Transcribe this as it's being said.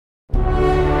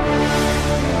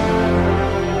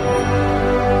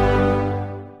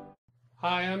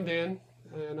I'm Dan,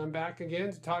 and I'm back again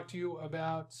to talk to you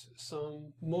about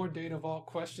some more Data Vault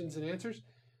questions and answers.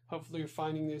 Hopefully you're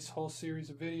finding this whole series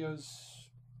of videos,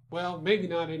 well, maybe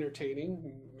not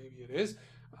entertaining, maybe it is,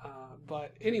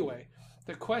 but anyway,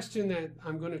 the question that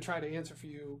I'm going to try to answer for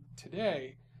you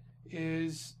today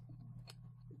is,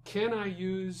 can I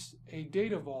use a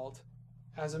Data Vault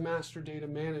as a master data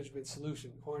management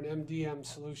solution, or an MDM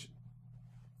solution?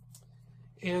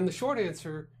 And the short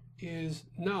answer is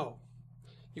no.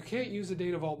 You can't use a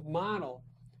Data Vault model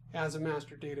as a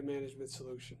master data management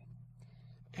solution.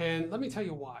 And let me tell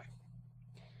you why.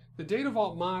 The Data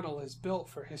Vault model is built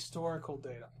for historical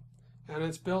data, and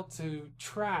it's built to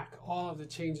track all of the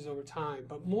changes over time.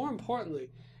 But more importantly,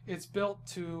 it's built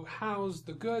to house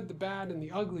the good, the bad, and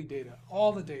the ugly data,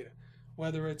 all the data,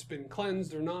 whether it's been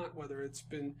cleansed or not, whether it's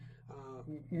been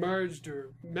merged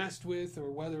or messed with,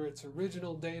 or whether it's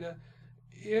original data.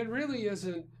 It really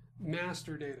isn't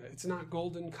master data. It's not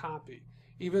golden copy.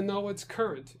 Even though it's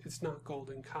current, it's not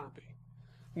golden copy.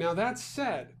 Now that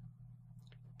said,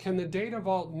 can the Data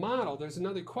Vault model, there's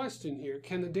another question here,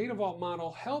 can the Data Vault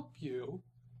model help you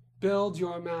build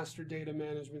your master data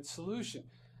management solution?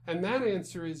 And that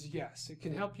answer is yes. It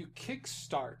can help you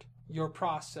kickstart your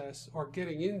process or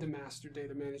getting into master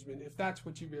data management if that's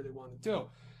what you really want to do.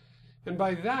 And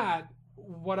by that,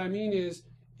 what I mean is,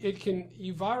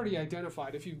 you've already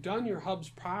identified, if you've done your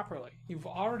hubs properly, you've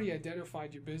already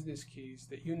identified your business keys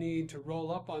that you need to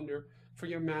roll up under for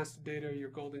your master data or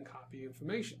your golden copy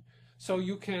information. So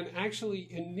you can actually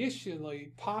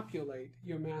initially populate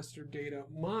your master data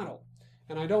model.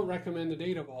 And I don't recommend the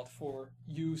Data Vault for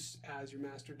use as your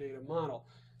master data model.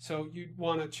 So you'd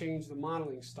want to change the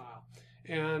modeling style.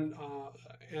 And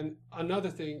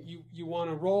another thing, you want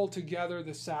to roll together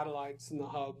the satellites and the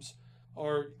hubs,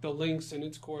 or the links and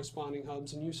its corresponding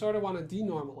hubs, and you sort of want to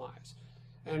denormalize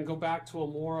and go back to a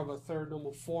more of a third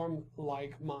normal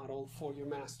form-like model for your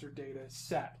master data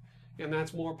set. And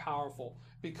that's more powerful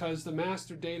because the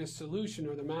master data solution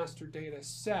or the master data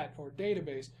set or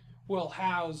database will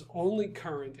house only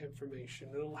current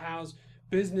information. It'll house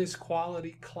business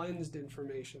quality cleansed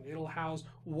information. It'll house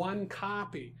one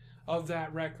copy of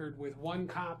that record with one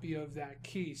copy of that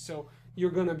key. So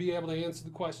you're going to be able to answer the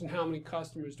question, how many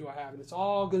customers do I have? And it's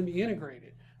all going to be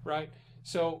integrated, right?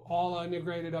 So all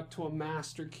integrated up to a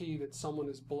master key that someone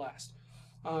has blessed.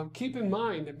 Keep in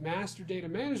mind that master data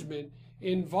management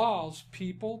involves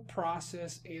people,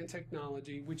 process, and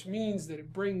technology, which means that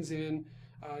it brings in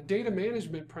data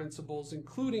management principles,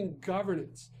 including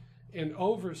governance and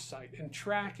oversight and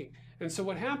tracking. And so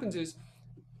what happens is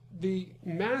the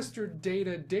master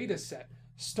data set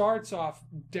starts off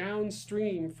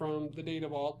downstream from the Data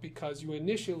Vault because you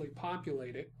initially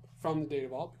populate it from the Data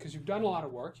Vault because you've done a lot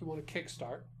of work, you want to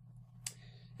kickstart.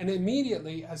 And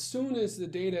immediately, as soon as the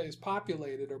data is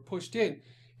populated or pushed in,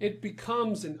 it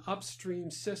becomes an upstream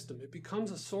system. It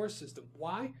becomes a source system.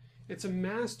 Why? It's a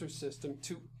master system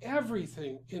to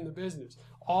everything in the business.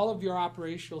 All of your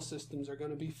operational systems are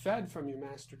going to be fed from your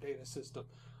master data system.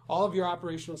 All of your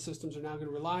operational systems are now going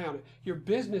to rely on it. Your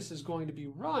business is going to be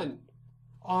run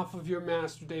off of your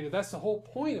master data. That's the whole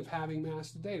point of having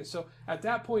master data. So at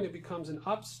that point, it becomes an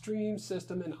upstream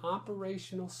system, an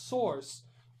operational source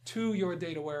to your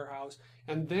data warehouse.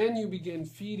 And then you begin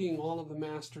feeding all of the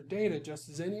master data, just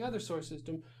as any other source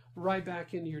system, right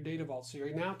back into your Data Vault. So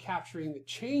you're now capturing the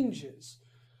changes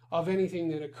of anything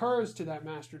that occurs to that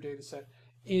master data set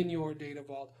in your Data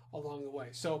Vault along the way.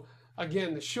 So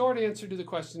again, the short answer to the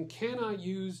question, can I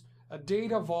use a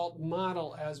Data Vault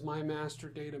model as my master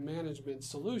data management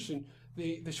solution?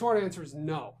 The short answer is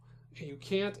no. You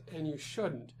can't and you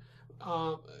shouldn't.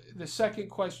 The second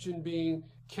question being,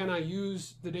 can I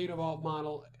use the Data Vault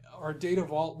model or Data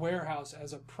Vault warehouse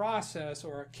as a process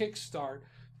or a kickstart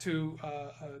to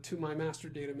my master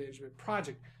data management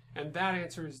project? And that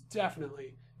answer is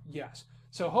definitely yes.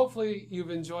 So hopefully you've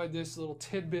enjoyed this little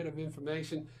tidbit of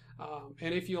information.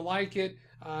 And if you like it,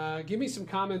 give me some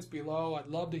comments below. I'd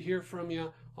love to hear from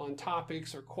you on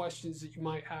topics or questions that you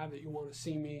might have that you want to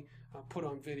see me put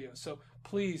on video. So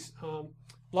please,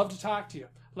 love to talk to you.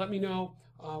 Let me know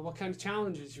what kind of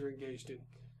challenges you're engaged in.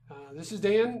 This is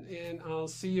Dan, and I'll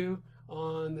see you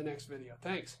on the next video.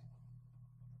 Thanks.